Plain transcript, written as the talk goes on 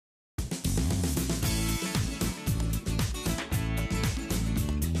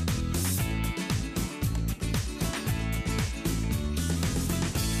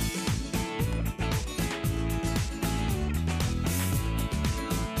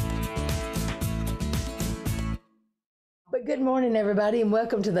Well, good morning, everybody, and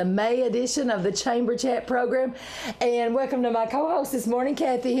welcome to the May edition of the Chamber Chat program. And welcome to my co-host this morning,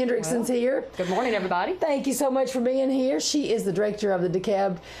 Kathy Hendrickson's here. Good morning, everybody. Thank you so much for being here. She is the director of the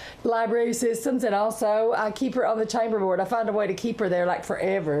DeKalb Library Systems, and also I keep her on the chamber board. I find a way to keep her there like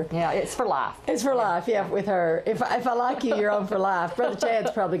forever. Yeah, it's for life. It's for life, yeah, with her. If I like you, you're on for life. Brother Chad's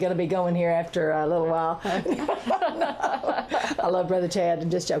probably going to be going here after a little while. No. I love Brother Chad. I'm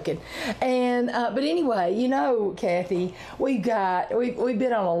just joking. And but anyway, you know, Kathy, we've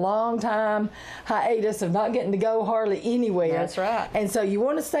been on a long time hiatus of not getting to go hardly anywhere. That's right. And so you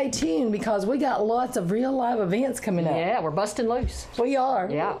want to stay tuned because we got lots of real live events coming up. Yeah, we're busting loose. We are.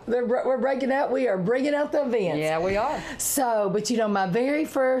 Yeah. We're breaking out. We are bringing out the events. Yeah, we are. So, but you know, my very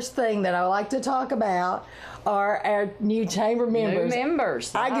first thing that I like to talk about are our new chamber members. New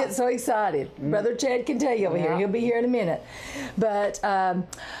members. I get so excited. Brother Chad can tell you over here. He'll be here in a minute. But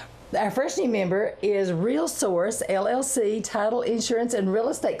our first new member is Real Source, LLC, Title Insurance and Real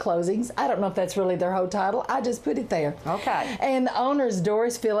Estate Closings. I don't know if that's really their whole title. I just put it there. Okay. And the owner is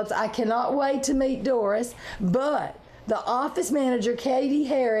Doris Phillips. I cannot wait to meet Doris, but the office manager, Katie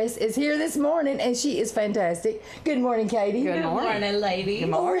Harris, is here this morning, and she is fantastic. Good morning, Katie. Good morning, ladies. Good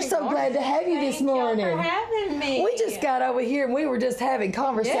morning. We're so glad to have you this morning. Thank you for having me. We just got over here and we were just having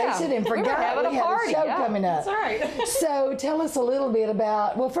conversation and we were forgot having we a had party, a show yeah. coming up. That's right. So tell us a little bit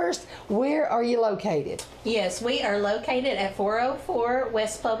about, well, first, where are you located? Yes, we are located at 404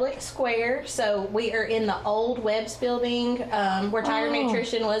 West Public Square. So we are in the old Webb's building where Tiger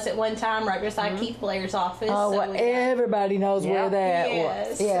Nutrition was at one time, right beside Keith Blair's office. Oh, so well, everybody knows where that yes,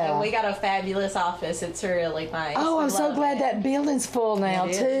 was. Yeah. so we got a fabulous office. It's really nice. Oh, We I'm so love glad it. that building's full now,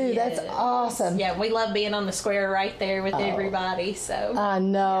 It is. too. That's Yes. awesome. Yeah, we love being on the square right there with everybody. So I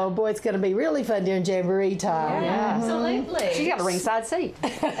know. Boy, it's going to be really fun during Jamboree time. Yeah. absolutely. She's got a ringside seat.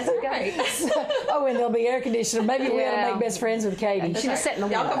 That's right. Oh, and there'll be air conditioning. Maybe we ought to Yeah. make best friends with Katie. She was sitting in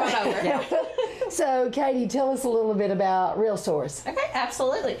the Y'all window. come on over. Yeah. So, Katie, tell us a little bit about Real Source. Okay,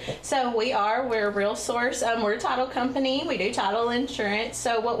 absolutely. So we're a Real Source. We're a title company. We do title insurance.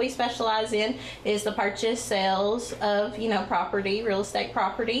 So what we specialize in is the purchase, sales of, property, real estate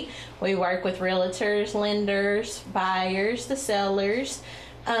property. We work with realtors, lenders, buyers, the sellers.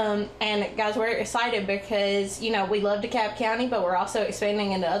 And guys, we're excited because, we love DeKalb County, but we're also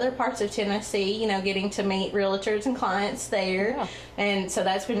expanding into other parts of Tennessee, getting to meet realtors and clients there. Yeah. And so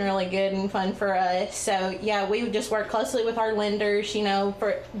that's been really good and fun for us. So yeah, we would just work closely with our lenders,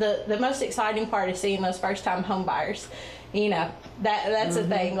 for the most exciting part is seeing those first time home buyers. That's the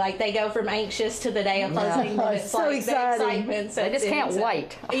thing. Like they go from anxious to the day of closing. Yeah. And it's So like exciting. the excitement. They just can't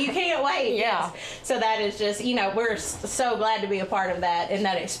wait. You can't wait. Yeah. Yes. So that is just, we're so glad to be a part of that and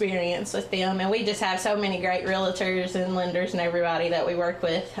that experience with them. And we just have so many great realtors and lenders and everybody that we work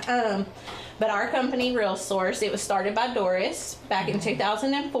with. But our company, Real Source, it was started by Doris back in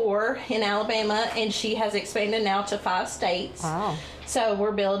 2004 in Alabama, and she has expanded now to 5 states. Wow. So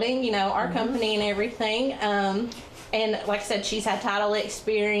we're building, our company and everything. And like I said, she's had title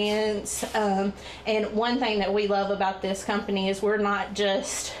experience. And one thing that we love about this company is we're not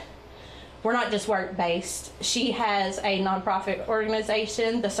just work-based. She has a nonprofit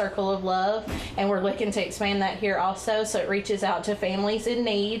organization, the Circle of Love, and we're looking to expand that here also, so it reaches out to families in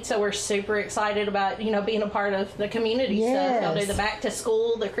need. So we're super excited about, being a part of the community stuff. They'll do the back to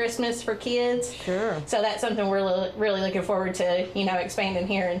school, the Christmas for kids. Sure. So that's something we're really looking forward to, expanding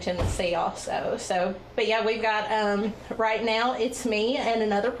here in Tennessee also. So, but yeah, we've got, right now it's me and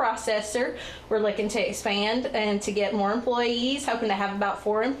another processor. We're looking to expand and to get more employees, hoping to have about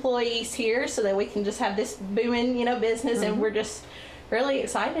 4 employees here, so that we can just have this booming, business, and we're just really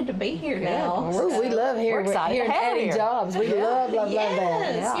excited to be here now. Ooh, we love We're excited to have adding here. jobs. We love that.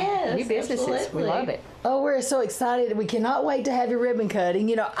 Yes, yes, New businesses. absolutely. We love it. Oh, we're so excited. We cannot wait to have your ribbon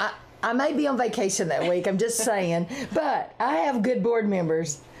cutting. I may be on vacation that week, I'm just saying, but I have good board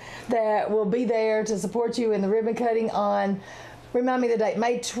members that will be there to support you in the ribbon cutting on, remind me the date,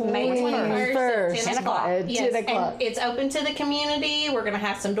 May 21st. at 10 o'clock. At Yes, 10 o'clock. and it's open to the community. We're going to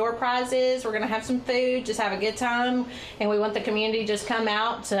have some door prizes. We're going to have some food, just have a good time. And we want the community to just come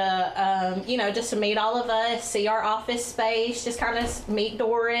out to, just to meet all of us, see our office space, just kind of meet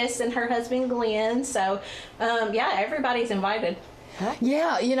Doris and her husband, Glenn. So, everybody's invited.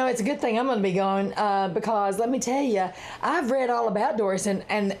 Yeah, you know, it's a good thing I'm going to be going because let me tell you, I've read all about Doris, and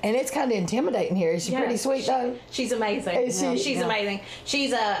it's kind of intimidating here. Is she pretty sweet, though? She's amazing. Is she? She's amazing.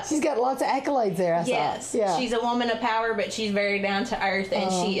 She's got lots of accolades there, I Yes. saw. Yeah. She's a woman of power, but she's very down to earth,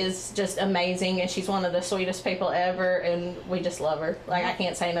 and she is just amazing, and she's one of the sweetest people ever, and we just love her. Like, I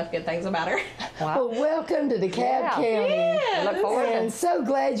can't say enough good things about her. Well, welcome to DeKalb County. Yeah, Look forward to And so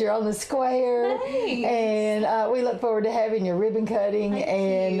glad you're on the square. Thanks. And we look forward to having your ribbon cutting. Thank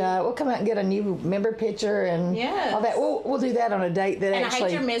and you. we'll come out and get a new member picture and Yes. all that. We'll do that on a date that And actually. I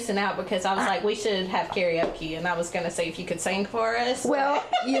hate you're missing out because I was like, we should have karaoke, and I was going to say if you could sing for us. Well,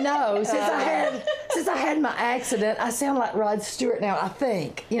 you know, since I had my accident, I sound like Rod Stewart now. I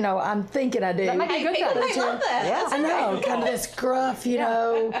think, you know, I'm thinking I do. That might be Hey, good people though. might love that. Yeah. That's I know, okay. kind of this gruff, you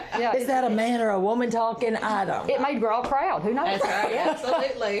know. Yeah. Is that a man or a woman talking? I don't know. It may draw a crowd. Who knows? That's right.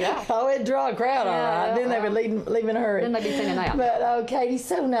 Absolutely. Oh, it'd draw a crowd, all Yeah, right. Then they would leave in a hurry. Then they'd be thinning out. But Katie,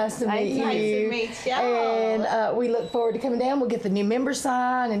 so nice to meet you. Nice to meet y'all. And we look forward to coming down. We'll get the new member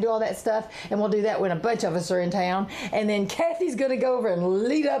sign and do all that stuff, and we'll do that when a bunch of us are in town. And then Kathy's going to go over and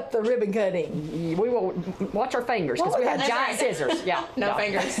lead up the ribbon cutting. We will watch our fingers because we have That's giant right. scissors. Yeah. No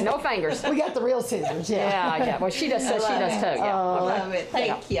fingers. No fingers. We got the real scissors, Yeah, yeah. Well, she does. She does too. Yeah. Oh, Okay. Love it.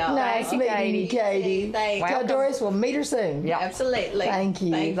 Thank y'all. Nice Thank you, meeting you, Katie. Thanks. Tell Welcome. Doris we'll meet her soon. Yeah. Absolutely. Thank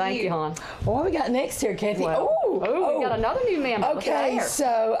you. Thank you, hon. What we got next here, Kathy? Well, oh, we got another new member. Look at Okay, there.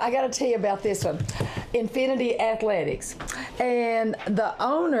 so I got to tell you about this one, Infinity Athletics, and the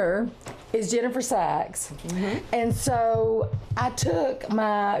owner is Jennifer Sykes, and so I took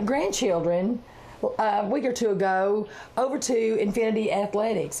my grandchildren a week or two ago over to Infinity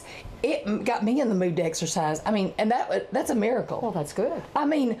Athletics. It got me in the mood to exercise. I mean, and that's a miracle. Well, that's good. I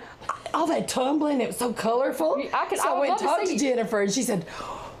mean, all that tumbling, it was so colorful. I so I would went love and to talked see to you. Jennifer, and she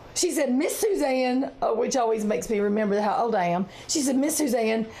said, Miss Suzanne, which always makes me remember how old I am. She said, Miss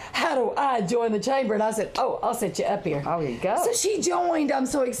Suzanne, how do I join the chamber? And I said, oh, I'll set you up here. Oh, there you go. So she joined. I'm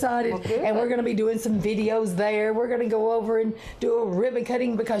so excited. Well, good. And we're going to be doing some videos there. We're going to go over and do a ribbon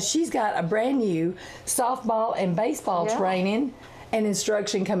cutting because she's got a brand new softball and baseball Yeah. training and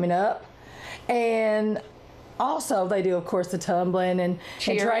instruction coming up. And also, they do, of course, the tumbling and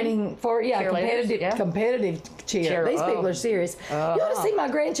Cheering. training for Cheerleaders, competitive cheer. Cheer. These people Oh. are serious. You ought to see my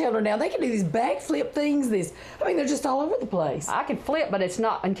grandchildren now. They can do these backflip things. They're just all over the place. I can flip, but it's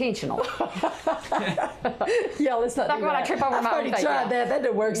not intentional. Yeah, let's not Like do when I that. trip over I've my own already thing, tried yeah. that. That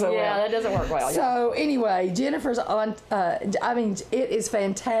didn't work so well. Yeah, that doesn't work well. Yeah. So anyway, Jennifer's on. I mean, it is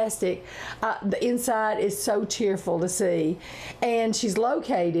fantastic. The inside is so cheerful to see, and she's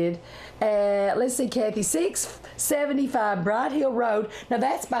located at, let's see, Kathy, 675 Bright Hill Road. Now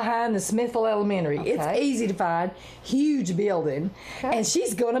that's behind the Smithville Elementary. It's Okay. easy to find. Huge building, Okay. and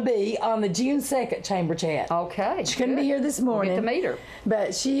she's going to be on the June 2nd chamber chat. Okay. She couldn't be good. here this morning. We'll get to meet her.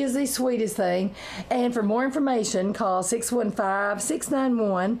 But she is the sweetest thing. And for more information, call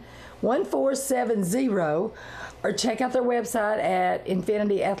 615-691-1470 or check out their website at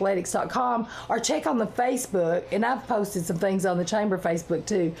infinityathletics.com or check on the Facebook. And I've posted some things on the Chamber Facebook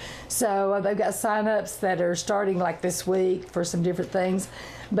too. So they've got sign-ups that are starting like this week for some different things.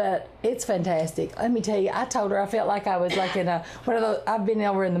 But it's fantastic. Let me tell you, I told her I felt like I was like in one of those. I've been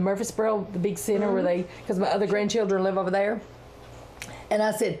over in the Murfreesboro, the big center where because my other grandchildren live over there. And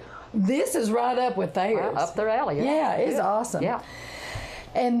I said, this is right up with theirs. Up their alley. Yeah, it's Good. awesome. Yeah.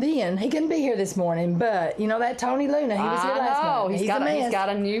 And then, he couldn't be here this morning, but you know that Tony Luna, he was here last I know. night. He's a mess. He's got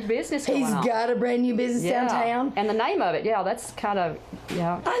a new business going He's on. got a brand new business Yeah. downtown. And the name of it, yeah, that's kind of,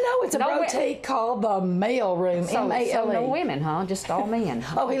 yeah. I know, it's a No, boutique called the Mail Room, So M-A-L-E. no women, huh? Just all men.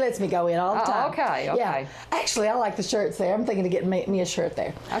 Oh, he lets me go in all the Oh, time. okay, okay. Yeah. Actually, I like the shirts there. I'm thinking of getting me a shirt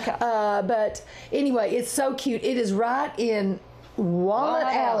there. Okay. But anyway, it's so cute. It is right in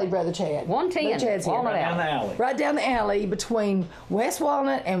Walnut Alley, Brother Chad. 110, Brother Chad's here. Walnut Down the alley. Right down the alley between West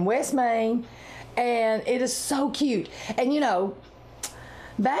Walnut and West Main, and it is so cute. And you know,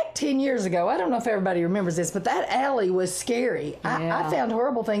 back 10 years ago, I don't know if everybody remembers this, but that alley was scary. Yeah. I found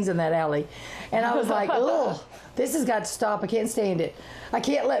horrible things in that alley, and I was like, ugh, this has got to stop. I can't stand it. I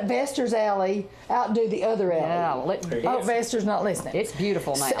can't let Vester's alley outdo the other alley. Yeah, Oh, Vester's not listening. it's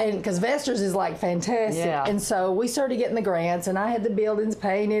beautiful now. And because Vester's is like fantastic, Yeah. and so we started getting the grants, and I had the buildings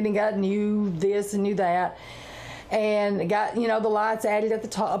painted and got new this and new that, and got the lights added at the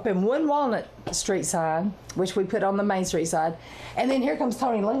top and one Walnut Street sign, which we put on the Main Street side, and then here comes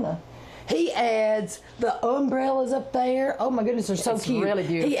Tony Luna. He adds the umbrellas up there. Oh my goodness, they're so It's cute. really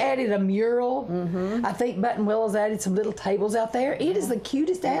beautiful. He added a mural. I think Button Willow's added some little tables out there. It is the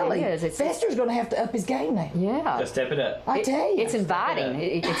cutest alley. is. Fester's going to have to up his game now. Yeah. Just step it up. I tell you. It's inviting.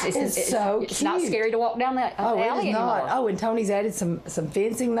 It's so It's not cute. scary to walk down that Oh, it alley is not. anymore. Oh, and Tony's added some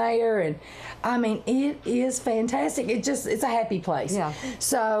fencing there, and I mean, it is fantastic. It's a happy place. Yeah.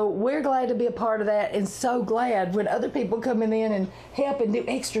 So we're glad to be a part of that, and so glad when other people come in and help and do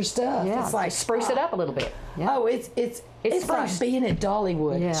extra stuff. Yeah. It's like spruce it up a little bit. Yeah. Oh, it's like fresh. being at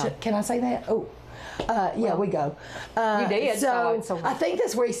Dollywood. Yeah. Can I say that? Oh. Yeah, we go. You did, So, so- I think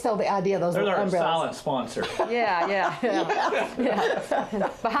that's where he stole the idea of those They're little our umbrellas. silent sponsor. Yeah.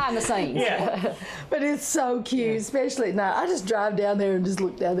 Behind the scenes. Yeah. But it's so cute, especially at night. I just drive down there and just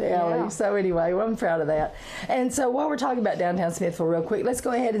look down the alley. Yeah. So anyway, well, I'm proud of that. And so while we're talking about downtown Smithville real quick, let's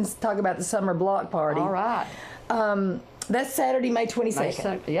go ahead and talk about the summer block party. All right. That's Saturday, May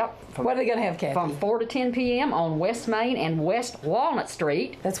 22nd. Yep. What are they going to have, Kathy? From 4 to 10 p.m. on West Main and West Walnut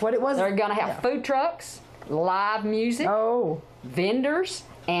Street. That's what it was. They're going to have food trucks, live music, Oh. vendors,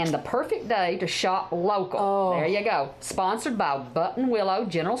 and the perfect day to shop local. Oh. There you go. Sponsored by Button Willow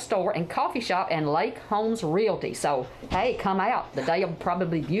General Store and Coffee Shop and Lake Homes Realty. So, hey, come out. The day will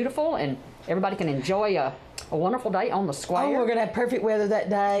probably be beautiful, and everybody can enjoy a wonderful day on the square. Oh, we're going to have perfect weather that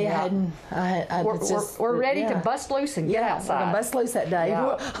day. Yeah. We're ready to yeah. bust loose and get Yeah, outside. we're gonna bust loose that day.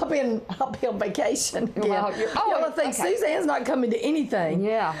 Yeah. I'll be on vacation. Again. Well, Y'all think okay. Suzanne's not coming to anything.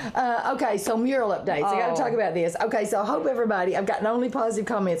 Yeah. Okay, so mural updates. I got to Oh. talk about this. Okay, so I hope everybody. I've gotten only positive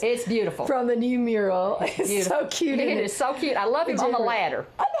comments. It's beautiful. From the new mural. It's Beautiful. so cute. It isn't is so cute. I love him on the ladder.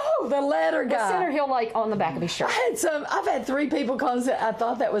 I know the ladder The guy. center heel like on the back of his shirt. I've had 3 people call and say I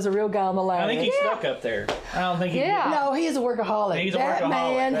thought that was a real guy on the ladder. I think he's stuck up there. I don't think he Yeah. No, he is a workaholic. He's a that workaholic,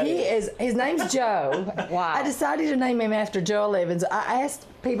 man, that he is. His name's Joe. Wow. I decided to name him after Joel Evans. I asked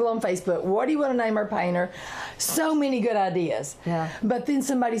people on Facebook, what do you want to name our painter? So many good ideas. Yeah. But then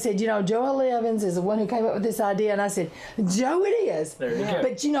somebody said, Joel Evans is the one who came up with this idea. And I said, Joe it is. There you go.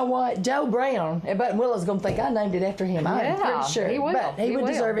 But you know what? Joe Brown at Button Willow's going to think I named it after him. I'm Yeah, pretty sure. he will. But he would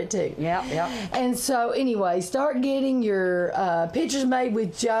will. deserve it too. Yeah, yeah. And so anyway, start getting your pictures made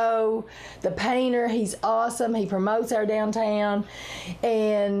with Joe, the painter. He's awesome. He promotes our downtown,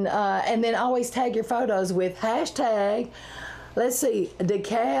 and then always tag your photos with hashtag. Let's see,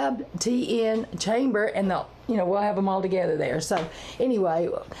 DeKalb TN Chamber, and we'll have them all together there. So anyway,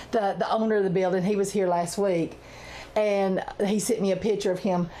 the owner of the building, he was here last week. And he sent me a picture of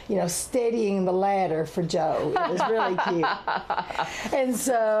him, steadying the ladder for Joe. It was really cute. And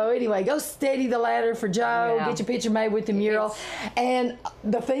so, anyway, go steady the ladder for Joe. Yeah. Get your picture made with the mural. And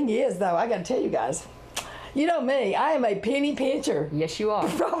the thing is, though, I got to tell you guys, you know me, I am a penny pincher. Yes, you are.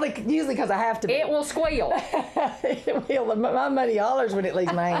 Probably, usually because I have to be. It will squeal. It will. My money hollers when it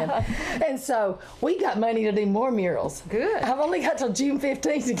leaves my hand. And so we got money to do more murals. Good. I've only got till June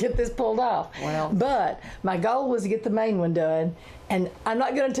 15th to get this pulled off. Well. But my goal was to get the main one done. And I'm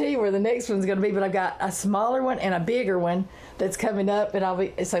not going to tell you where the next one's going to be, but I've got a smaller one and a bigger one that's coming up, and I'll be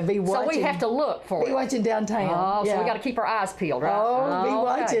watching. So we have to look for be it. watching downtown. Oh, so Yeah. we got to keep our eyes peeled, right? Oh, be okay.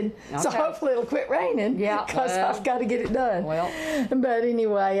 watching. So Okay. hopefully it'll quit raining. Yeah, Because well. I've got to get it done. Well. But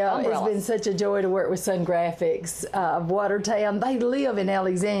anyway, it's Umbrellas. been such a joy to work with Sun Graphics of Watertown. They live in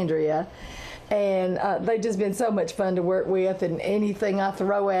Alexandria. And they've just been so much fun to work with, and anything I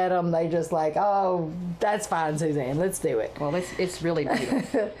throw at them, they just like, oh, that's fine, Suzanne, let's do it. Well, it's really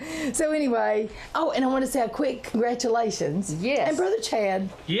beautiful. So anyway, and I want to say a quick congratulations. Yes. And Brother Chad,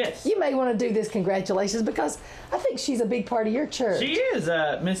 Yes. you may want to do this congratulations because I think she's a big part of your church. She is.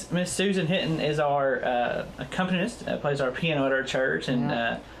 Miss Susan Hinton is our accompanist, plays our piano at our church, and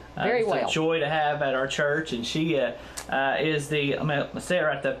Very it's well. a joy to have at our church. And she is I'm going to say it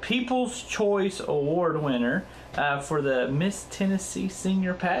right, the People's Choice Award winner for the Miss Tennessee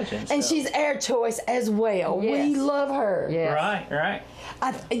Senior Pageant. And So- she's our choice as well. Yes. We love her. Yes. Right.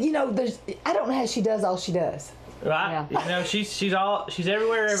 I don't know how she does all she does. Right. Yeah. She's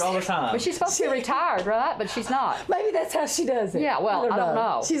everywhere all the time. But she's supposed to be retired, right? But she's not. Maybe that's how she does it. Yeah, well, I don't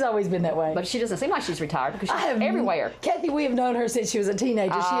know. She's always been that way. But she doesn't seem like she's retired because I she's have everywhere. Kathy, we have known her since she was a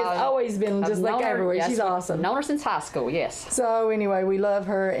teenager. She has always been I've just like known her- everywhere. yes, She's we've awesome. Known her since high school, yes. So anyway, we love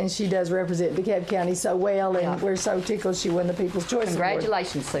her, and she does represent DeKalb County so well, and Yeah. we're so tickled she won the People's Choice Award.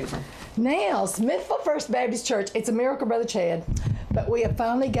 Congratulations, Susan. Now, Smithville First Baptist Church, it's a miracle, Brother Chad, but we have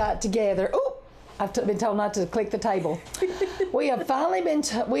finally got together. Oh, I've been told not to click the table. we have finally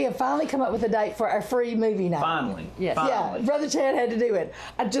come up with a date for our free movie night. Finally. Yes. Yeah, Finally. Brother Chad had to do it.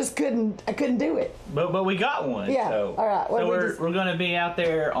 I couldn't do it. But we got one. Yeah, So, all right. Well, So we we're just- going to be out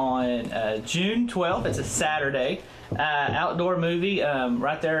there on June 12th. It's a Saturday. outdoor movie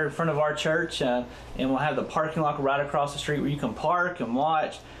right there in front of our church, and we'll have the parking lot right across the street where you can park and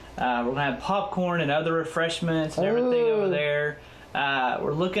watch. We're gonna have popcorn and other refreshments and everything over there.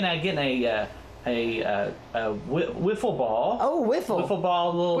 We're looking at getting a wiffle ball. Oh, wiffle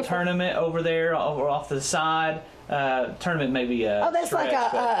ball little tournament over there, off the side. Tournament maybe. That's like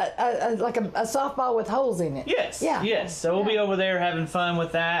a softball with holes in it. Yes. Yeah. Yes. So we'll be over there having fun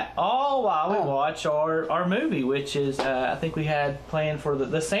with that, all while we watch our movie, which is I think we had planned for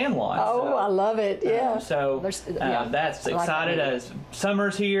the Sandlot. Oh, so, I love it. Yeah. That's excited as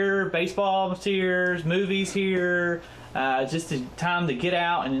summer's here, baseball's here, movies here. Just a time to get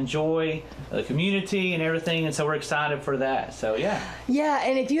out and enjoy the community and everything, and so we're excited for that. So yeah. Yeah,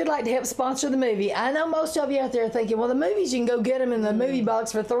 and if you'd like to help sponsor the movie, I know most of you out there are thinking, well, the movies you can go get them in the movie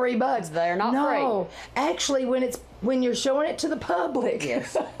box for $3. They're not free. No, actually, when you're showing it to the public.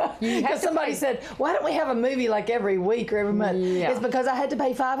 Yes. Because somebody said, why don't we have a movie like every week or every month? Yeah. It's because I had to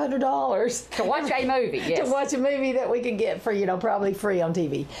pay $500 To watch a movie, yes. to watch a movie that we could get for, probably free on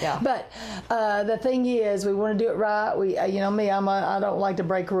TV. Yeah. But the thing is, we want to do it right. We, me, I don't like to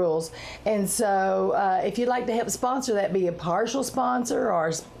break rules. And so if you'd like to help sponsor that, be a partial sponsor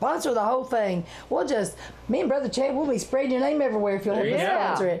or sponsor the whole thing, me and Brother Chad, we'll be spreading your name everywhere if you'll help us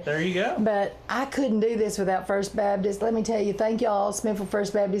sponsor it. There you go. But I couldn't do this without First Baptist. Let me tell you, thank y'all, Smithville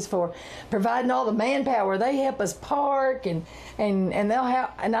First Baptist, for providing all the manpower. They help us park, and they'll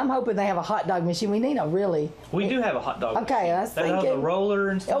have, and I'm hoping they have a hot dog machine. We need a really. We do have a hot dog. Okay, I was machine. They have thinking. the roller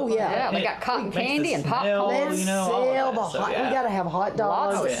and stuff. Oh yeah. Yeah, they got cotton candy and popcorn. Let's sell the hot. We gotta have hot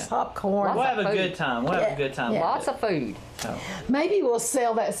dogs, popcorn. We'll have a good time. We'll have a good time. Lots of food. So. Maybe we'll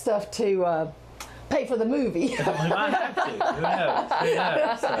sell that stuff to pay for the movie. We might have to. Who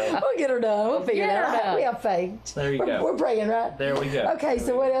knows? So. We'll get her done. We'll figure it out. We have faith. There you go. We're praying, right? There we go. Okay,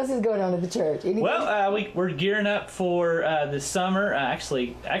 so what else is going on at the church? Anything? Well, we're gearing up for this summer.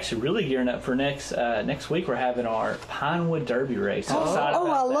 Actually, really gearing up for next week. We're having our Pinewood Derby race. I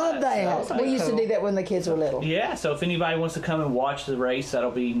love that. So, we used to do that when the kids were little. Yeah. So if anybody wants to come and watch the race,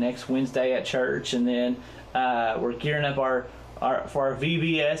 that'll be next Wednesday at church, and then we're gearing up for our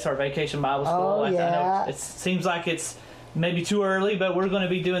VBS, our Vacation Bible School. Oh, yeah. I know it seems like it's maybe too early, but we're going to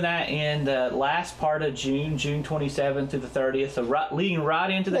be doing that in the last part of June 27th to the 30th, so leading right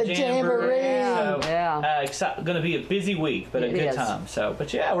into the Jamboree. So, going to be a busy week, but a good time. So,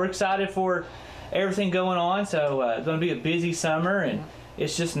 but yeah, we're excited for everything going on. So it's going to be a busy summer, and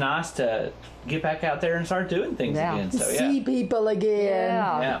it's just nice to get back out there and start doing things again. So see people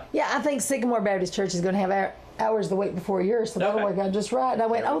again. Yeah. I think Sycamore Baptist Church is going to have hours the week before yours, so that'll work out just right. And I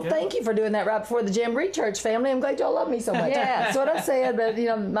went, thank you for doing that right before the Jamboree Church family. I'm glad y'all love me so much. That's what I said, but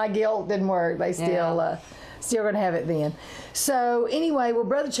my guilt didn't work. They still going to have it then. So anyway, well,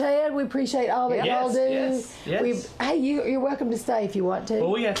 Brother Chad, we appreciate all that y'all do. Yes. Hey, you're welcome to stay if you want to. Well,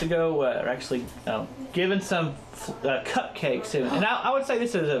 we have to go giving some cupcakes to, and I would say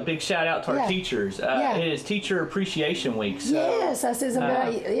this is a big shout out to our teachers. It is Teacher Appreciation Week. So, yes, I said something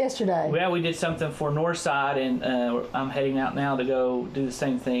about it yesterday. Yeah, we did something for Northside, and I'm heading out now to go do the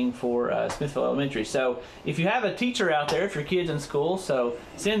same thing for Smithville Elementary. So if you have a teacher out there, if your kid's in school, so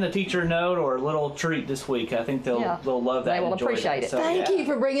send the teacher a note or a little treat this week. I think they'll love that. They will appreciate it. So, Thank you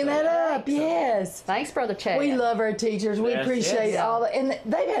for bringing that up. Yes. Thanks, Brother Chad. We love our teachers. We appreciate all that. And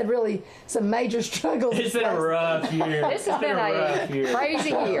they've had really some major struggles. It's been a rough year. This has been a crazy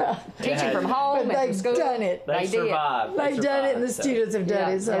year. Teaching from home but and from they've school. done it. They survived. They've done it, and the students have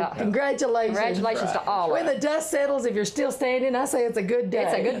done it. So congratulations. Congratulations to all When of the dust settles, if you're still standing, I say it's a good day.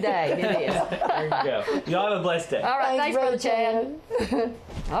 It's a good day. It is. There you go. Y'all have a blessed day. All right. Thanks, Brother Chad.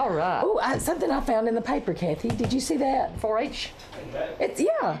 All right. Oh, something I found in the paper, Kathy. Did you see that? 4-H. It's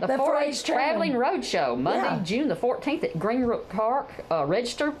The 4-H Traveling Roadshow, Monday, June the 14th at Greenbrook Park.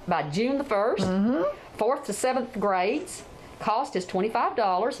 Register by June the 1st. 4th to 7th grades. Cost is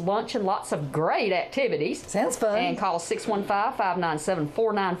 $25. Lunch and lots of great activities. Sounds fun. And call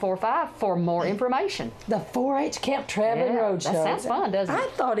 615-597-4945 for more information. The 4-H Camp Traveling Roadshow. That sounds fun, doesn't it? I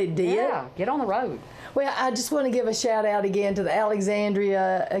thought it did. Yeah, get on the road. Well, I just want to give a shout out again to the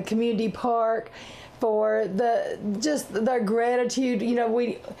Alexandria Community Park for their gratitude.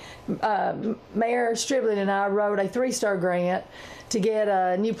 Mayor Striblin and I wrote a 3-star grant to get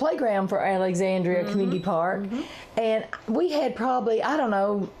a new playground for Alexandria Community Park. And we had probably,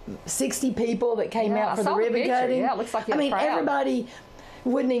 60 people that came out for the ribbon cutting. Yeah, it looks like you had a crowd. everybody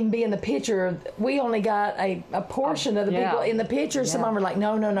wouldn't even be in the picture. We only got a portion of the people in the picture. Some of them were like,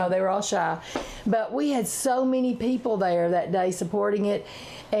 no, they were all shy. But we had so many people there that day supporting it,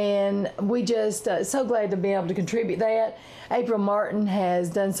 and we just so glad to be able to contribute that. April Martin has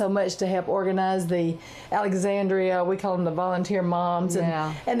done so much to help organize the Alexandria, we call them the volunteer moms,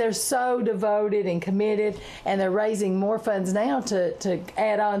 and they're so devoted and committed, and they're raising more funds now to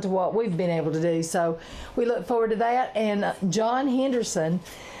add on to what we've been able to do. So we look forward to that. And John Henderson,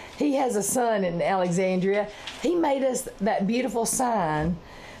 he has a son in Alexandria. He made us that beautiful sign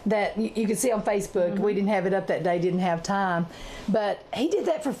that you can see on Facebook. We didn't have it up that day, didn't have time, but he did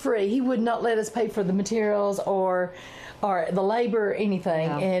that for free. He would not let us pay for the materials or the labor or anything,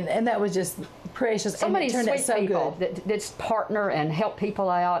 and that was just precious. So and many it turned sweet out so people good. that partner and help people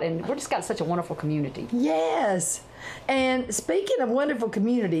out, and we've just got such a wonderful community. Yes. And speaking of wonderful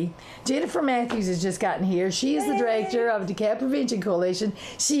community, Jennifer Matthews has just gotten here. She is the director of DeKalb Prevention Coalition.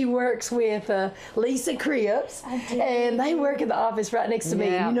 She works with Lisa Cripps, and they work in the office right next to me.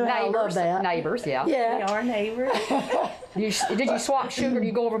 You know how I love that. Neighbors, We are neighbors. Did you swap sugar? Do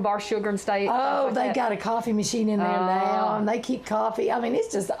you go over bar sugar and stay? Oh, like they that? got a coffee machine in there now, and they keep coffee. I mean,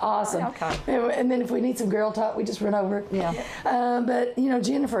 it's just awesome. Okay. And then if we need some girl talk, we just run over. Yeah. But,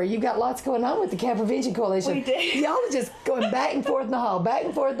 Jennifer, you've got lots going on with the DeKalb Prevention Coalition. We do. Y'all are just going back and forth in the hall, back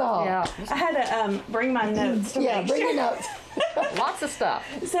and forth in the hall. Yeah. I had to bring my notes to make bring sure. your notes. Lots of stuff.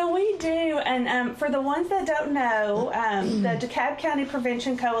 So we do, and for the ones that don't know, the DeKalb County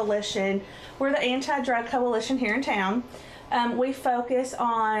Prevention Coalition, we're the anti-drug coalition here in town. We focus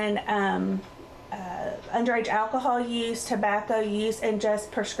on underage alcohol use, tobacco use, and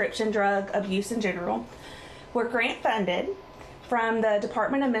just prescription drug abuse in general. We're grant funded from the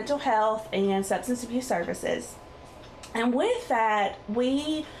Department of Mental Health and Substance Abuse Services. And with that,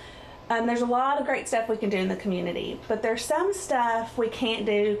 there's a lot of great stuff we can do in the community, but there's some stuff we can't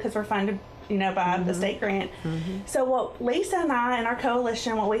do because we're funded, by the state grant. So what Lisa and I and our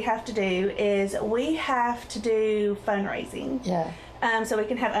coalition, what we have to do is we have to do fundraising. So we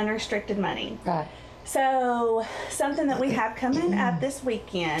can have unrestricted money. Right. So something that we have coming up this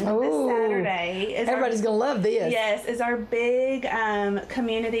weekend, this Saturday, is everybody's gonna love this. Yes, is our big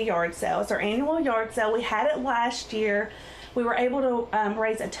community yard sale. It's our annual yard sale. We had it last year. We were able to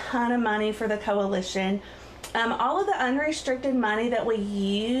raise a ton of money for the coalition. All of the unrestricted money that we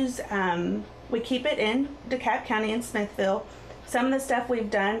use, we keep it in DeKalb County in Smithville. Some of the stuff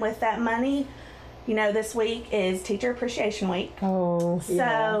we've done with that money, this week is Teacher Appreciation Week.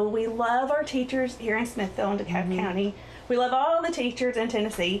 So we love our teachers here in Smithville and DeKalb County. We love all the teachers in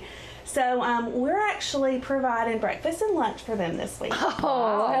Tennessee. So we're actually providing breakfast and lunch for them this week.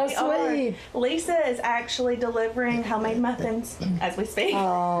 Oh, how sweet. Lisa is actually delivering homemade muffins as we speak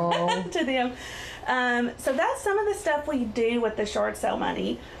to them. So that's some of the stuff we do with the short sale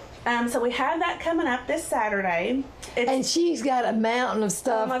money. So we have that coming up this Saturday. And she's got a mountain of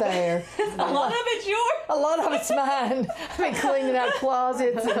stuff there. A lot of it's yours. A lot of it's mine. I've been cleaning out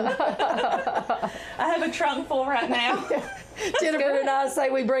closets. I have a trunk full right now. Jennifer and I say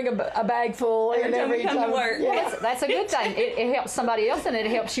we bring a bag full every time we come to work. Yeah. That's a good thing. It helps somebody else, and it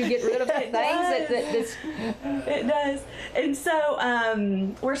helps you get rid of things that's... It does. And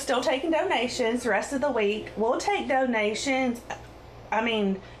so we're still taking donations the rest of the week. We'll take donations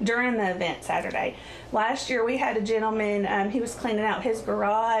during the event Saturday. Last year we had a gentleman, he was cleaning out his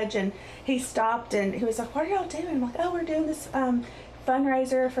garage, and he stopped and he was like, "What are y'all doing?" I'm like, "Oh, we're doing this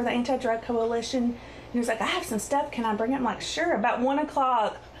fundraiser for the Anti-Drug Coalition." And he was like, "I have some stuff, can I bring it?" I'm like, "Sure." About 1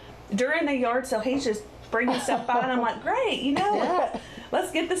 o'clock during the yard sale, he's just bringing stuff by, and I'm like, "Great,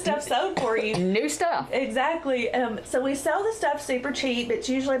 let's get the stuff sold for you." New stuff. Exactly. So we sell the stuff super cheap. It's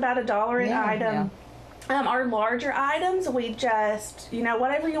usually about $1 an item. Yeah. Our larger items, we just,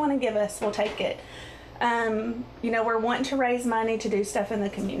 whatever you want to give us, we'll take it. We're wanting to raise money to do stuff in the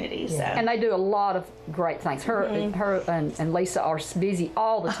community. So. And they do a lot of great things. Her and Lisa are busy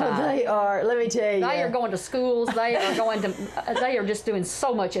all the time. They are. Let me tell you. They are going to schools. They are just doing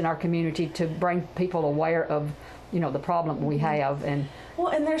so much in our community to bring people aware of, the problem we have. And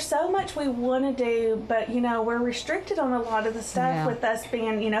there's so much we want to do, but we're restricted on a lot of the stuff with us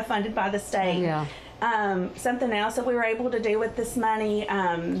being funded by the state. Yeah. Something else that we were able to do with this money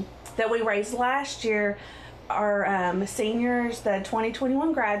that we raised last year, our seniors, the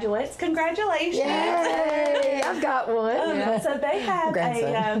 2021 graduates, congratulations. Yay! I've got one. So they have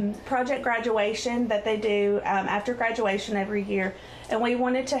a project graduation that they do after graduation every year, and we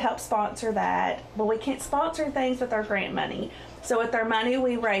wanted to help sponsor that. But we can't sponsor things with our grant money. So with our money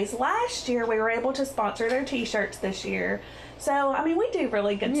we raised last year, we were able to sponsor their t-shirts this year. So, we do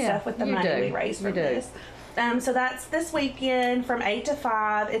really good stuff with the money we raise from this. So that's this weekend from 8 to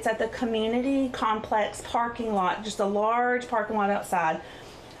 5. It's at the community complex parking lot, just a large parking lot outside.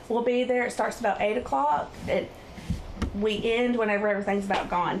 We'll be there. It starts about 8 o'clock. We end whenever everything's about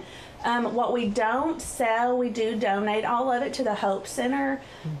gone. What we don't sell, we do donate all of it to the Hope Center.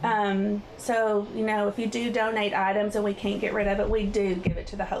 So, you know, if you do donate items and we can't get rid of it, we do give it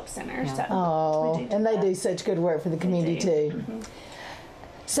to the Hope Center. Yeah. So and they do such good work for the community too.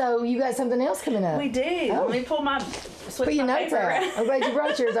 So you got something else coming up? We do. Oh. Let me pull my Put your notes out. I'm glad you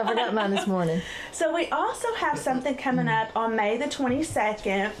brought yours. I forgot mine this morning. So we also have something coming up on May the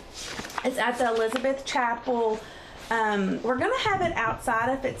 22nd. It's at the Elizabeth Chapel. We're going to have it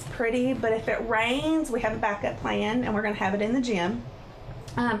outside if it's pretty, but if it rains, we have a backup plan, and we're going to have it in the gym.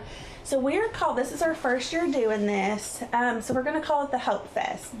 So this is our first year doing this, so we're going to call it the Hope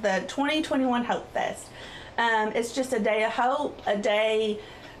Fest, the 2021 Hope Fest. It's just a day of hope, a day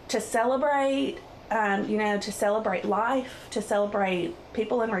to celebrate, to celebrate life, to celebrate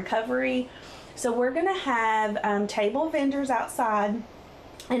people in recovery. So we're going to have table vendors outside.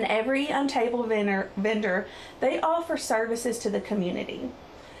 And every table vendor, they offer services to the community.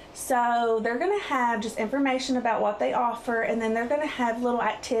 So they're going to have just information about what they offer, and then they're going to have little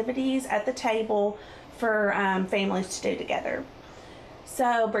activities at the table for families to do together.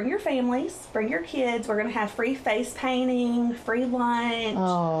 So bring your families, bring your kids. We're going to have free face painting, free lunch.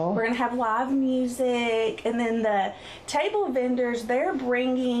 Oh. We're going to have live music. And then the table vendors, they're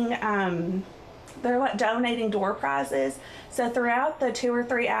bringing... they're like donating door prizes. So throughout the 2 or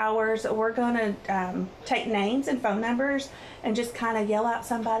 3 hours, we're going to take names and phone numbers and just kind of yell out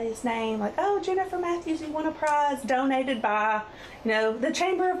somebody's name, like, oh, Jennifer Matthews, you won a prize donated by, the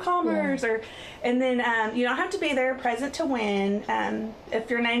Chamber of Commerce. Yeah. And then you don't have to be there present to win.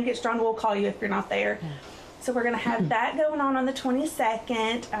 If your name gets drawn, we'll call you if you're not there. Yeah. So we're going to have that going on the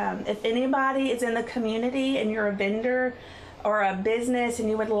 22nd. If anybody is in the community and you're a vendor or a business and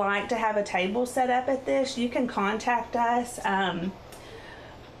you would like to have a table set up at this, you can contact us.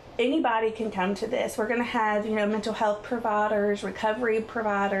 Anybody can come to this. We're going to have, mental health providers, recovery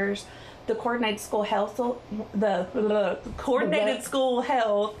providers, the coordinated school health, school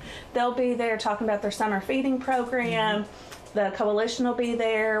health. They'll be there talking about their summer feeding program. The coalition will be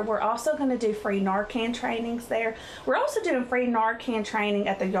there. We're also going to do free Narcan trainings there. We're also doing free Narcan training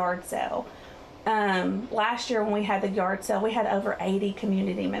at the yard sale. Last year when we had the yard sale, we had over 80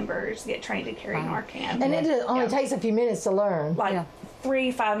 community members get trained to carry Narcan. And it only takes a few minutes to learn.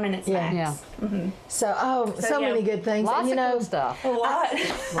 3-5 minutes max. Yeah. Mm-hmm. So many good things. Lots and, of cool stuff. A lot.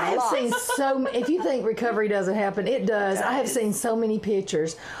 I have seen if you think recovery doesn't happen, it does. I have seen so many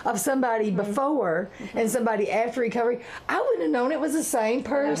pictures of somebody before and somebody after recovery. I wouldn't have known it was the same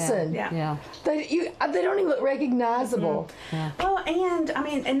person. Yeah. They don't even look recognizable. Yeah. Well,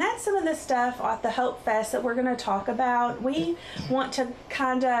 and that's some of the stuff at the Hope Fest that we're going to talk about. We want to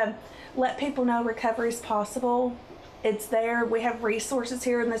kind of let people know recovery is possible. It's there. We have resources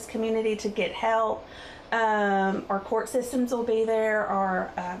here in this community to get help. Our court systems will be there.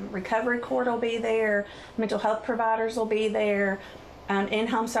 Our recovery court will be there. Mental health providers will be there.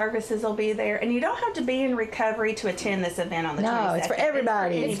 In-home services will be there. And you don't have to be in recovery to attend this event on the 22nd. No, it's for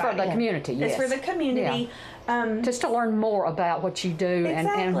everybody. It's for the community, yes. It's for the community. Just to learn more about what you do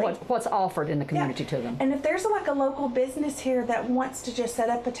and what's offered in the community to them. And if there's a local business here that wants to just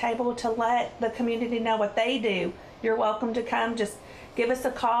set up a table to let the community know what they do, you're welcome to come. Just give us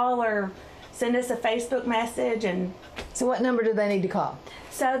a call or send us a Facebook message. And so what number do they need to call?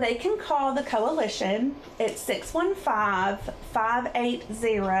 So they can call the coalition. It's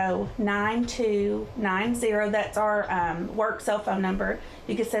 615-580-9290. That's our work cell phone number.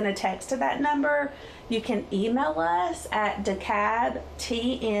 You can send a text to that number. You can email us at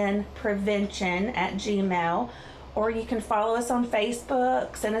DeKalbTNPrevention@gmail.com, or you can follow us on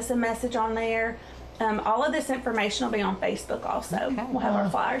Facebook, send us a message on there. All of this information will be on Facebook also. Okay. We'll have our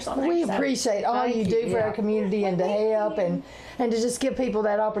flyers on there. We appreciate all you do for our community and to help and to just give people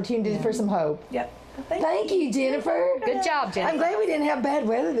that opportunity for some hope. Yep. Thank you, Jennifer. Good job, Jennifer. I'm glad we didn't have bad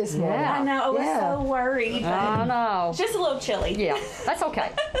weather this morning. Yeah. I know. I was so worried. I know. It's just a little chilly. Yeah, that's okay.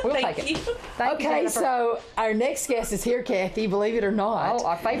 We'll take it. Thank you, Okay, Jennifer. so our next guest is here, Kathy, believe it or not. Oh,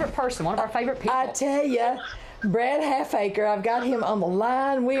 our favorite person, one of our favorite people. I tell you, Brad Halfacre, I've got him on the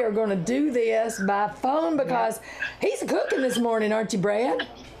line. We are going to do this by phone because he's cooking this morning, aren't you, Brad?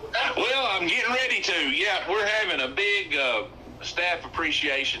 Well, I'm getting ready to. Yeah, we're having a big staff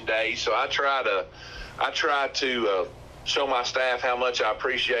appreciation day, so I try to show my staff how much I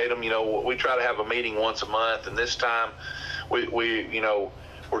appreciate them. We try to have a meeting once a month, and this time we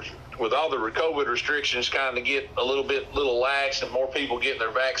with all the COVID restrictions kind of get a little lax and more people getting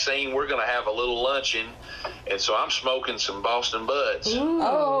their vaccine, we're going to have a little luncheon. And so I'm smoking some Boston Buds.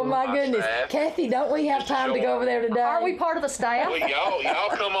 Oh, my goodness. Staff. Kathy, don't we have time to go over there today? Are we part of the staff? Well,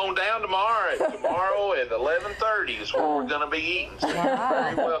 y'all come on down tomorrow at 11:30 is where we're going to be eating. So you're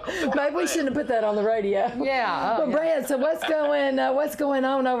very welcome. Maybe we shouldn't have put that on the radio. Yeah. Well, Brad, so what's going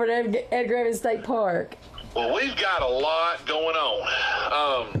on over at Edgar Evans State Park? Well, we've got a lot going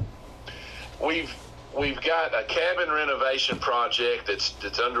on. We've got a cabin renovation project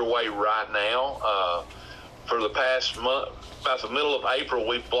that's underway right now. For the past month, about the middle of April,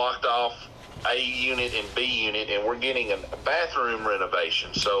 we've blocked off A unit and B unit, and we're getting a bathroom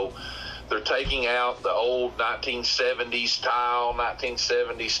renovation. So they're taking out the old 1970s style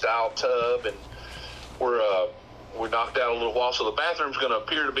tub, and we're knocked out a little while. So the bathroom's going to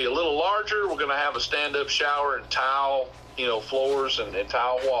appear to be a little larger. We're going to have a stand-up shower and tile, floors and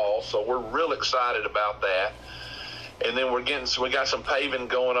tile walls. So we're real excited about that. And then we got some paving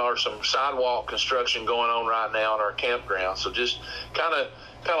going on, or some sidewalk construction going on right now in our campground. So just kind of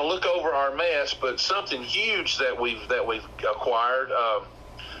look over our mess, but something huge that we've acquired.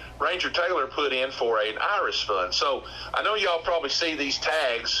 Ranger Taylor put in for an Iris Fund. So I know y'all probably see these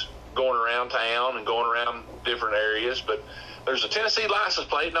tags going around town and going around different areas, but there's a Tennessee license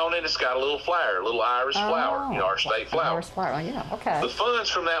plate, and on it it's got a little flower, a little iris flower, our state flower. Iris flower, yeah, okay. The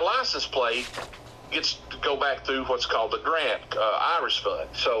funds from that license plate gets to go back through what's called the grant, Iris Fund.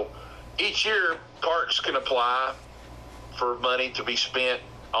 So each year, parks can apply for money to be spent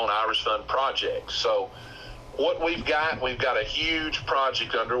on Iris Fund projects. So what we've got a huge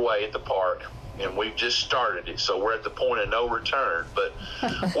project underway at the park, and we've just started it. So we're at the point of no return. But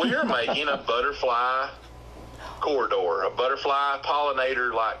we're making a butterfly corridor, a butterfly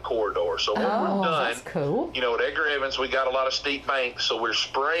pollinator-like corridor. So what we've done, that's cool. At Edgar Evans, we got a lot of steep banks, so we're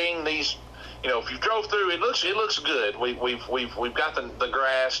spraying these. If you drove through, it looks good. We've got the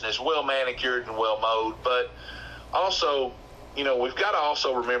grass, and it's well manicured and well mowed. But also, we've got to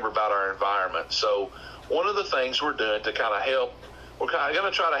also remember about our environment. So one of the things we're doing to kind of help, we're kind of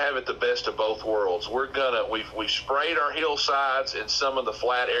going to try to have it the best of both worlds. We've sprayed our hillsides in some of the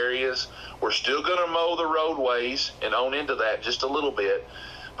flat areas. We're still going to mow the roadways and on into that just a little bit,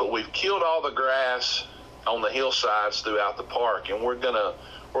 but we've killed all the grass on the hillsides throughout the park, and we're gonna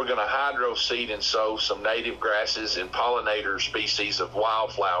hydro seed and sow some native grasses and pollinator species of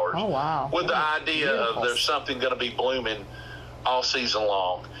wildflowers. Oh, wow. With the idea of there's something going to be blooming all season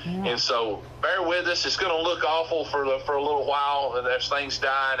long. Yeah. And so bear with us. It's going to look awful for a little while, and as things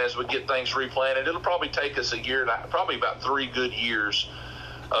die and as we get things replanted, it'll probably take us a year, probably about 3 good years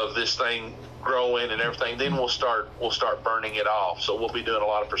of this thing growing and everything. Then we'll start burning it off. So we'll be doing a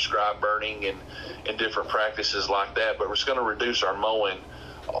lot of prescribed burning and different practices like that. But we're just going to reduce our mowing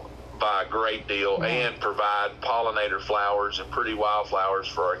by a great deal and provide pollinator flowers and pretty wildflowers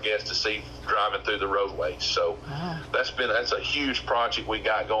for our guests to see driving through the roadways. So that's a huge project we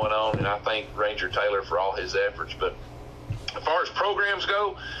got going on, and I thank Ranger Taylor for all his efforts. But as far as programs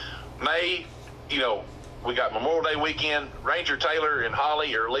go, May, we got Memorial Day weekend. Ranger Taylor and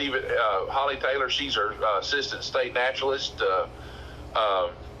Holly are leaving. Holly Taylor, she's our assistant state naturalist.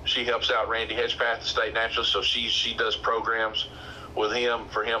 She helps out Randy Hedgepath, the state naturalist, so she does programs with him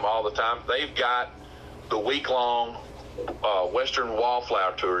for him all the time. They've got the week-long Western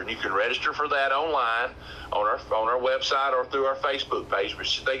Wallflower Tour, and you can register for that online on our website or through our Facebook page. But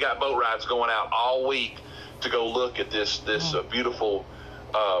they got boat rides going out all week to go look at this beautiful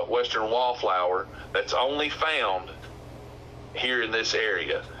Western Wallflower that's only found here in this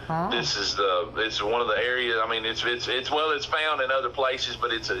area. It's one of the areas. I mean, it's found in other places,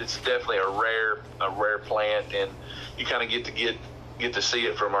 but it's definitely a rare plant, and you kind of get to see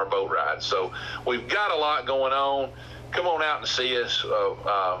it from our boat ride. So we've got a lot going on. Come on out and see us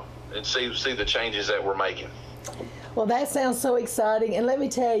and see the changes that we're making. Well, that sounds so exciting. And let me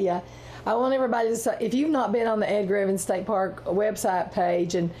tell you, I want everybody to say, if you've not been on the Edgar Evans State Park website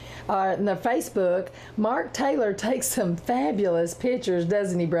page and the Facebook, Mark Taylor takes some fabulous pictures,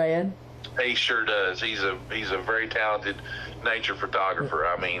 doesn't he, Brad? He sure does. He's a very talented nature photographer.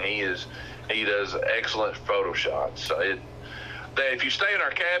 I mean, he does excellent photo shots. So if you stay in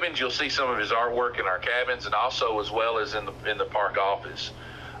our cabins, you'll see some of his artwork in our cabins, and also as well as in the park office.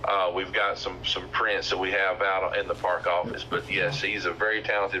 We've got some prints that we have out in the park office. But yes, he's a very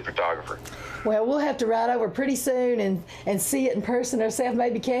talented photographer. Well, we'll have to ride over pretty soon and see it in person ourselves.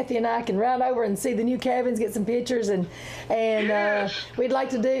 Maybe Kathy and I can ride over and see the new cabins, get some pictures, and Yes. we'd like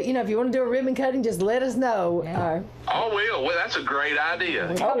to do, if you want to do a ribbon cutting, just let us know. Yeah. Oh, well, that's a great idea.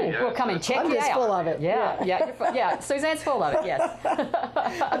 We'll come and check I'm you just out. full of it. Yeah. Suzanne's full of it. Yes.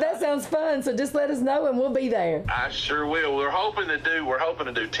 That sounds fun. So just let us know and we'll be there. I sure will. We're hoping to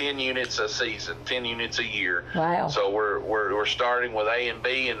do 10 units a season, 10 units a year. Wow. So we're starting with A and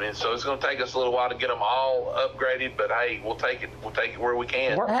B, and so it's going to take us a little while to get them all upgraded. But hey, we'll take it where we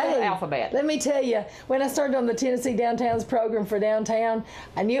can. Work through the alphabet. Let me tell you, when I started on the Tennessee Downtowns program for downtown,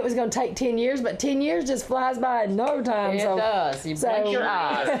 I knew it was going to take 10 years, but 10 years just flies by in no time. It does. You blink your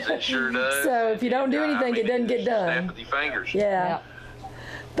eyes. It sure does. So if you don't do anything, it doesn't get done. Snap with your fingers. Yeah.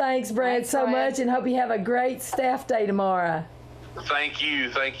 Thanks, Brad, Thanks, so Brad. much, and hope you have a great staff day tomorrow. Thank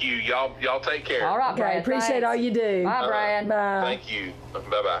you. Y'all take care. All right, Okay, Brad. appreciate thanks. all you do. Bye, Brad. Bye. Thank you.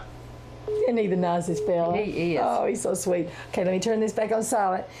 Bye-bye. Isn't he the nicest fella? He is. Oh, he's so sweet. Okay, let me turn this back on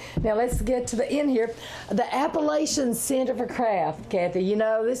silent. Now let's get to the end here. The Appalachian Center for Craft, Kathy.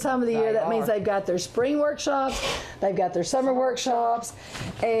 This time of the year, that means they've got their spring workshops, they've got their summer workshops,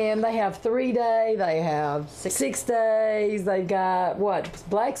 and they have 3-day, they have 6 days, they've got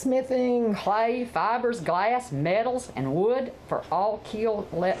blacksmithing. Clay, fibers, glass, metals, and wood for all skill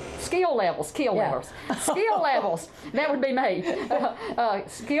levels. Skill levels. That would be me.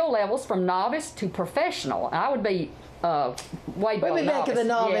 Skill levels from novice to professional. I would be way below We'll be back at the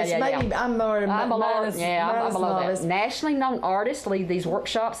novice. Maybe I'm more I'm below, minus, I'm minus below novice. that. Nationally known artists lead these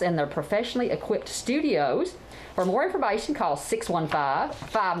workshops in their professionally equipped studios. For more information, call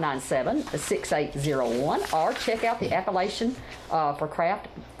 615-597-6801 or check out the Appalachian for Craft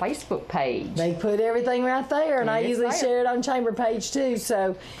Facebook page. They put everything right there, and I It's usually there. share it on Chamber page too.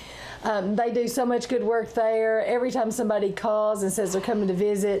 So they do so much good work there. Every time somebody calls and says they're coming to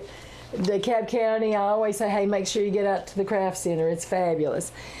visit DeKalb County, I always say, hey, make sure you get out to the Craft Center. It's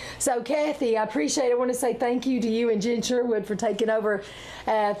fabulous. So, Kathy, I appreciate it. I want to say thank you to you and Jen Sherwood for taking over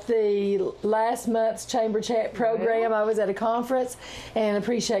at the last month's Chamber Chat program. I was at a conference, and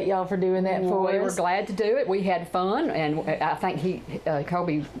appreciate y'all for doing that for us. We were glad to do it. We had fun, and I think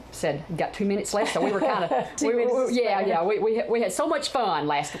Kobe said got 2 minutes left, so we were kind of 2 minutes. We had so much fun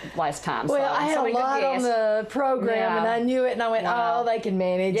last time. Well, so, I had so a many good lot on guests. the program, Yeah. and I knew it, and I went, oh, they can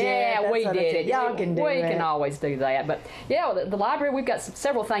manage it. Yeah, That's we what I did said. it. Y'all can do it. We can always do that. But yeah, the library, we've got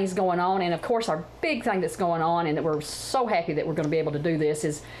several things going on, and of course, our big thing that's going on, and that we're so happy that we're going to be able to do this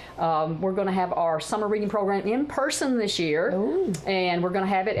is we're going to have our summer reading program in person this year, and we're going to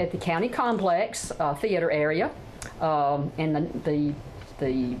have it at the County Complex theater area, and the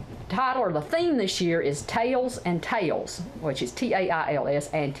title or the theme this year is Tales and Tales, which is Tails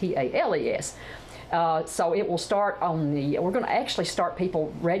and Tales. So it will start we're going to actually start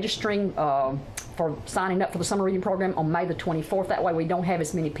people registering for signing up for the summer reading program on May the 24th. That way we don't have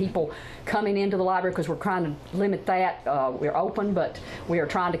as many people coming into the library because we're trying to limit that. We're open, but we are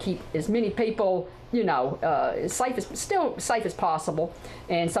trying to keep as many people still safe as possible.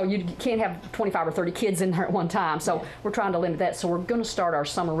 And so you can't have 25 or 30 kids in there at one time. So we're trying to limit that. So we're going to start our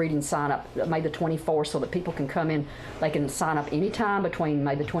summer reading sign up May the 24th so that people can come in. They can sign up anytime between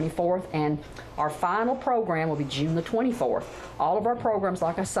May the 24th and our final program will be June the 24th. All of our programs,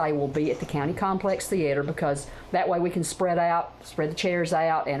 like I say, will be at the County Complex Theater because that way we can spread the chairs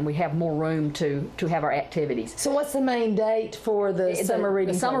out, and we have more room to have our activities. So what's the main date for the summer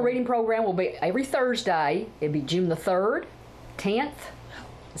reading The summer program? reading program will be every Thursday. It'll be June the 3rd, 10th,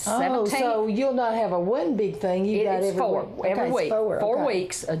 17th. Oh, so you'll not have a one big thing. You got It's every four week. every Okay, week. it's four. 4 Okay.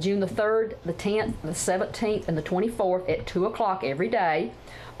 weeks. June the 3rd, the 10th, the 17th, and the 24th at 2 o'clock every day.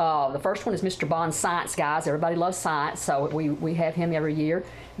 The first one is Mr. Bond's Science Guys. Everybody loves science, so we have him every year.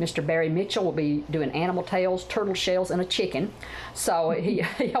 Mr. Barry Mitchell will be doing animal tails, turtle shells, and a chicken. So he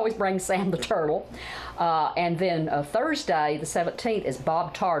always brings Sam the turtle. And then Thursday, the 17th, is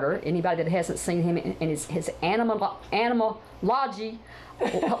Bob Tarter. Anybody that hasn't seen him in his animalogy.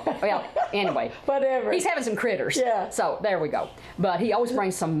 Well, anyway. Whatever. He's having some critters. Yeah. So there we go. But he always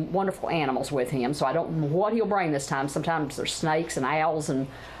brings some wonderful animals with him, so I don't know what he'll bring this time. Sometimes there's snakes and owls, and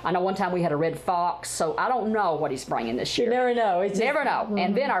I know one time we had a red fox, so I don't know what he's bringing this year. You never know. It's Never know.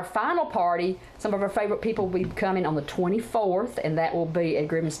 And then our final party, some of our favorite people will be coming on the 24th, and that will be at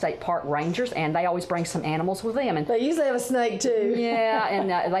Griffin State Park Rangers, and they always bring some animals with them. And They usually have a snake too. yeah, and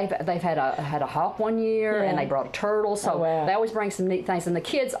they've had a hawk one year, and Yeah. they brought a turtle. So Oh, wow. they always bring some neat things, and the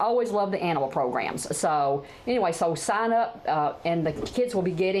kids always love the animal programs. So anyway, so sign up, and the kids will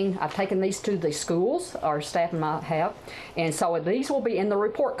be getting. I've taken these to the schools, our staff and I have, and so these will be in the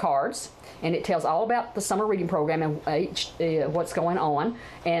report cards, and it tells all about the summer reading program and what's going on.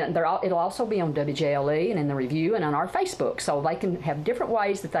 And it'll also be on WJLE and in the Review and on our Facebook, so they can have different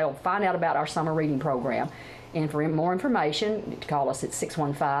ways that they'll find out about our summer reading program. And for more information, call us at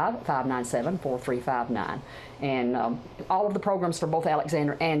 615-597-4359. And all of the programs for both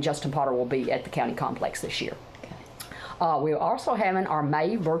Alexander and Justin Potter will be at the county complex this year. We're also having our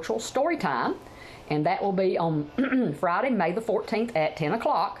May virtual story time, and that will be on Friday, May the 14th at 10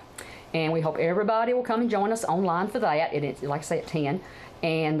 o'clock. And we hope everybody will come and join us online for that. It's, like I say, at 10.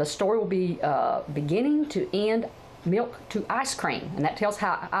 And the story will be beginning to end milk to ice cream. And that tells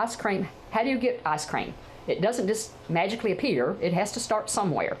how do you get ice cream? It doesn't just magically appear. It has to start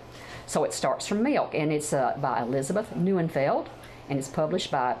somewhere. So it starts from milk, and it's by Elizabeth Neuenfeld, and it's published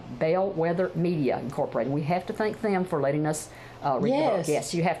by Bellwether Media Incorporated. We have to thank them for letting us read the book.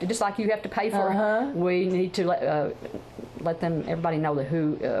 Yes, you have to, just like you have to pay for it. We need to let them, everybody know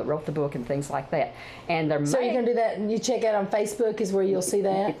who wrote the book and things like that. And they're so you're going to do that, and you check out on Facebook is where you'll see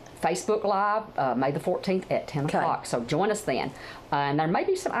that? Facebook Live, May the 14th at 10 o'clock. So join us then. And there may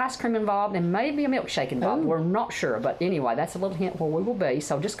be some ice cream involved and maybe a milkshake involved. Ooh. We're not sure, but anyway, that's a little hint where we will be.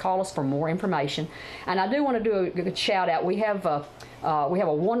 So just call us for more information. And I do want to do a good shout out. We have a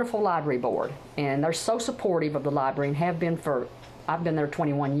wonderful library board, and they're so supportive of the library and have been for, I've been there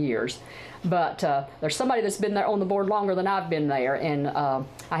 21 years. But there's somebody that's been there on the board longer than I've been there, and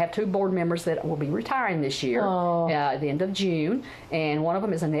I have 2 board members that will be retiring this year at the end of June, and one of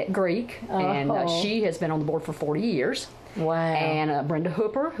them is Annette Greek, and she has been on the board for 40 years. Wow. And Brenda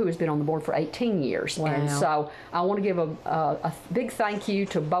Hooper, who has been on the board for 18 years. Wow. And so I want to give a big thank you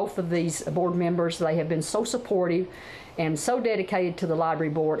to both of these board members. They have been so supportive and so dedicated to the library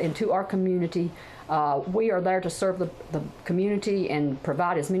board and to our community. We are there to serve the community and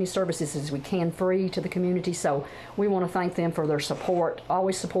provide as many services as we can free to the community. So we want to thank them for their support,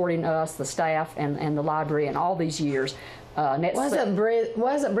 always supporting us, the staff, and the library in all these years. Wasn't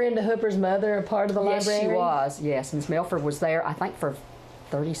Brenda Hooper's mother a part of the library? Yes, she was. Yes, Ms. Melford was there, I think, for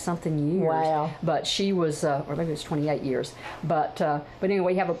 30-something years. Wow. But she was, or maybe it was 28 years. But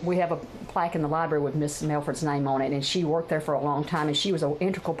anyway, we have a plaque in the library with Miss Melford's name on it, and she worked there for a long time, and she was an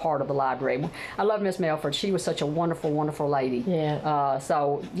integral part of the library. I love Miss Melford. She was such a wonderful, wonderful lady. Yeah.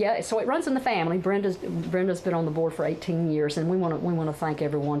 So it runs in the family. Brenda's been on the board for 18 years, and we want to thank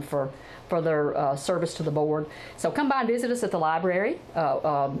everyone for their service to the board. So come by and visit us at the library.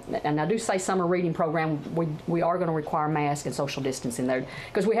 And I do say summer reading program, we are going to require masks and social distancing there,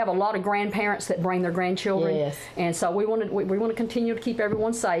 because we have a lot of grandparents that bring their grandchildren. Yes. And so we want to continue to keep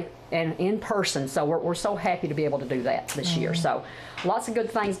everyone safe and in person. So we're so happy to be able to do that this year. So lots of good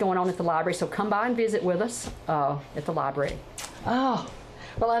things going on at the library. So come by and visit with us at the library. Oh,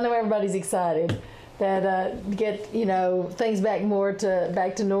 well, I know everybody's excited that get things back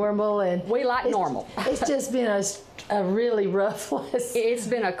to normal, and we like normal. It's just been a really rough last. It's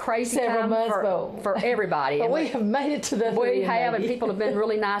been a crazy several time months for everybody. But we have made it to the. We have, and people have been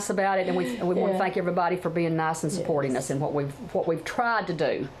really nice about it, and we want to thank everybody for being nice and supporting us in what we've tried to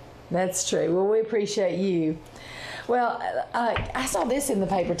do. That's true. Well, we appreciate you. Well, I saw this in the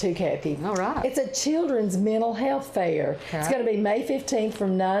paper too, Kathy. All right. It's a children's mental health fair. Okay. It's going to be May 15th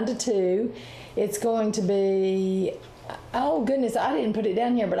from 9 to 2. It's going to be, oh goodness, I didn't put it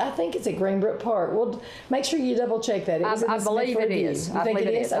down here, but I think it's at Greenbrook Park. Well, make sure you double check that. I believe it is. You think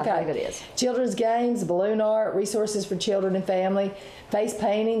it is? Okay. I believe it is. Children's games, balloon art, resources for children and family, face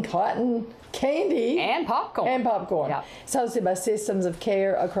painting, cotton candy. And popcorn. Yeah. It's hosted by Systems of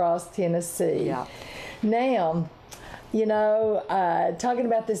Care across Tennessee. Yeah. Now, talking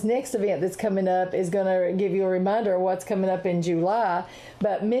about this next event that's coming up is going to give you a reminder of what's coming up in July.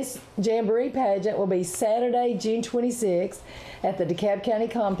 But Miss Jamboree Pageant will be Saturday, June 26th at the DeKalb County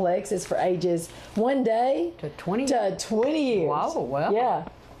Complex. It's for ages 1 day to 20 years. Wow, well. Yeah.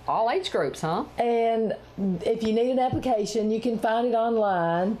 All age groups, huh? And if you need an application, you can find it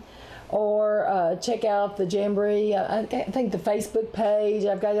online. Or check out the Jamboree, I think the Facebook page.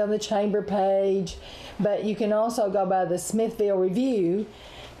 I've got it on the Chamber page. But you can also go by the Smithville Review,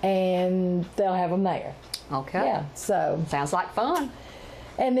 and they'll have them there. Okay. Yeah, so. Sounds like fun.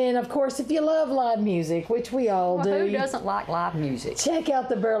 And then, of course, if you love live music, which we all do. Who doesn't like live music? Check out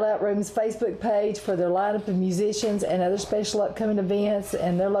the Burlout Room's Facebook page for their lineup of musicians and other special upcoming events.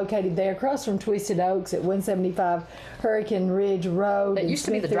 And they're located there across from Twisted Oaks at 175 Hurricane Ridge Road. That used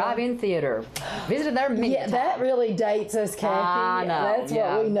to be the drive-in theater. Visited there many times. That really dates us, Kathy. I know. That's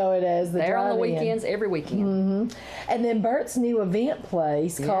what we know it as, the There drive-in. on the weekends, every weekend. Mm-hmm. And then Bert's new event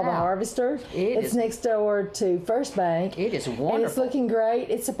place called The Harvester. It's next door to First Bank. It is wonderful. And it's looking great.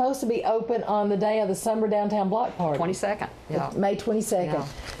 great. It's supposed to be open on the day of the summer downtown block party. 22nd. Yeah. May 22nd. Yeah.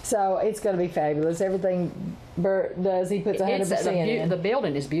 So it's going to be fabulous. Everything Bert does, he puts 100% in. The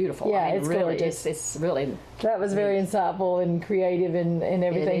building is beautiful. Yeah, I mean, it's really, gorgeous. It's really. That was very insightful and creative and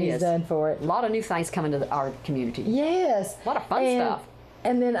everything he's done for it. A lot of new things coming to our community. Yes. A lot of fun stuff.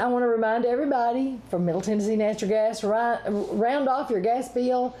 And then I want to remind everybody from Middle Tennessee Natural Gas, round off your gas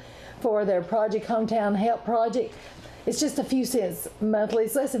bill for their Project Hometown Help Project. It's just a few cents monthly.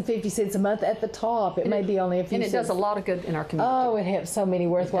 It's less than 50 cents a month at the top. It may be only a few cents. And it does a lot of good in our community. Oh, it helps so many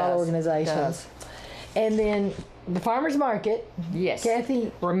worthwhile organizations. It does. And then the farmers market. Yes.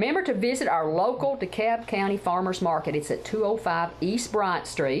 Kathy. Remember to visit our local DeKalb County Farmers Market. It's at 205 East Bryant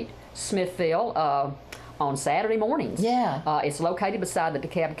Street, Smithville, on Saturday mornings. Yeah. It's located beside the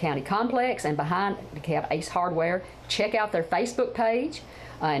DeKalb County Complex and behind DeKalb Ace Hardware. Check out their Facebook page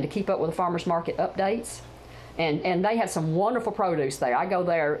and to keep up with the farmers market updates. And they have some wonderful produce there. I go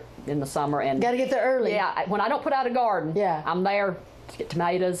there in the summer and got to get there early. Yeah, when I don't put out a garden, I'm there to get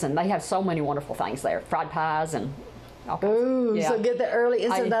tomatoes, and they have so many wonderful things there. Fried pies and all kinds. Ooh, so get there early,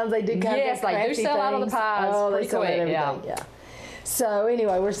 and sometimes they do kind of yes, they do sell things. out of the pies pretty quick. Yeah. So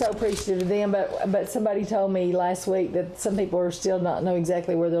anyway, we're so appreciative of them, but somebody told me last week that some people are still not know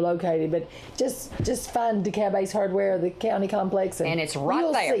exactly where they're located, but just find DeKalb Ace Hardware, the county complex, and it's right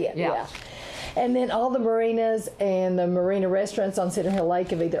you'll there. See it. Yeah. And then all the marinas and the marina restaurants on Center Hill Lake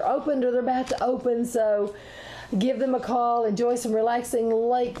have either opened or they're about to open, so give them a call, enjoy some relaxing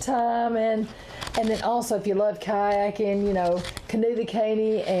lake time, and then also if you love kayaking, Canoe the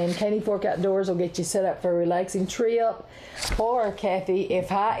Caney and Caney Fork Outdoors will get you set up for a relaxing trip. Or, Kathy, if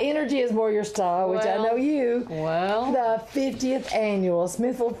high energy is more your style, which I know you, the 50th annual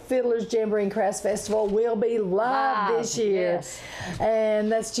Smithville Fiddlers Jamboree and Crafts Festival will be live this year. Yes.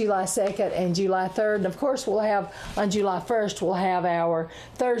 And that's July 2nd and July 3rd. And of course, we'll have, on July 1st, we'll have our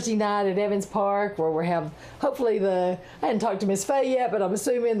Thursday night at Evans Park, where we'll have, hopefully, I hadn't talked to Miss Faye yet, but I'm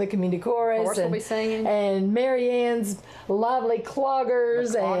assuming the community chorus. Of course, we'll be singing. And Mary Ann's lively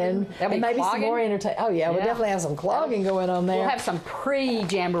cloggers, and maybe some more entertainment. Oh, yeah, we'll definitely have some clogging going on there. We'll have some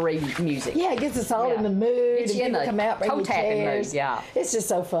pre-jamboree music. Yeah, it gets us all in the mood. Gets you in the come out, bring the chairs. mood. Yeah, it's just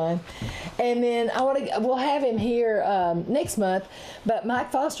so fun. And then we'll have him here next month. But Mike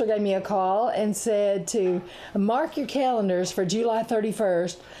Foster gave me a call and said to mark your calendars for July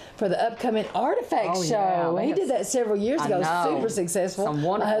 31st for the upcoming Artifact Show. He did that several years ago. Super successful. Some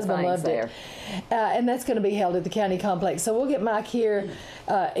wonderful My husband loved there. it. And that's going to be held at the county complex. So we'll get Mike here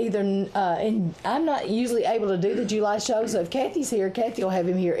and I'm not usually able to do the July show, so if Kathy's here, Kathy will have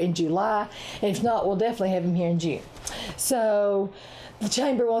him here in July. And if not, we'll definitely have him here in June. So the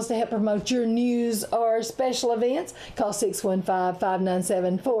Chamber wants to help promote your news or special events. Call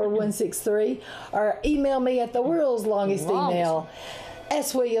 615-597-4163 or email me at the world's longest email.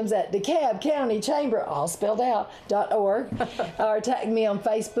 SWilliams at DeKalb County Chamber, all spelled out, .org, or tag me on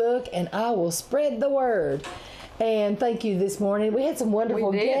Facebook, and I will spread the word. And thank you this morning. We had some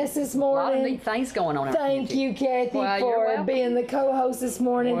wonderful guests this morning. A lot of neat things going on. Thank you, Kathy, for being the co-host this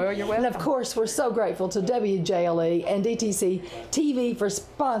morning. Well, you're welcome. And of course, we're so grateful to WJLE and DTC TV for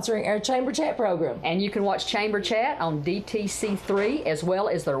sponsoring our Chamber Chat program. And you can watch Chamber Chat on DTC3 as well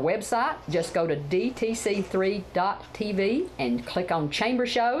as their website. Just go to DTC3.tv and click on Chamber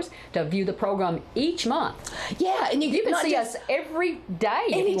Shows to view the program each month. Yeah, and you can see us every day.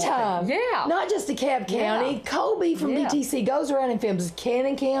 Anytime. Yeah. Not just DeKalb County. Yeah. Colby from DTC goes around and films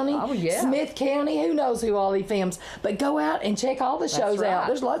Cannon County, Smith County, who knows who all he films. But go out and check all the shows out.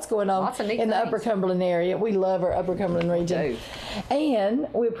 There's lots going on in the Upper Cumberland area. We love our Upper Cumberland region. And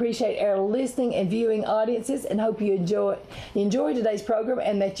we appreciate our listening and viewing audiences and hope you enjoy today's program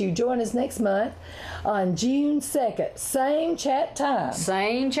and that you join us next month on June 2nd. Same chat time.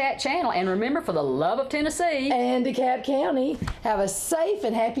 Same chat channel. And remember, for the love of Tennessee and DeKalb County, have a safe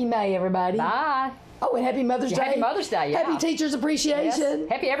and happy May, everybody. Bye. Oh, and happy Mother's Day. Happy Mother's Day, yeah. Happy Teachers Appreciation. Yes.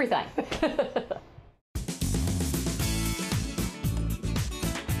 Happy everything.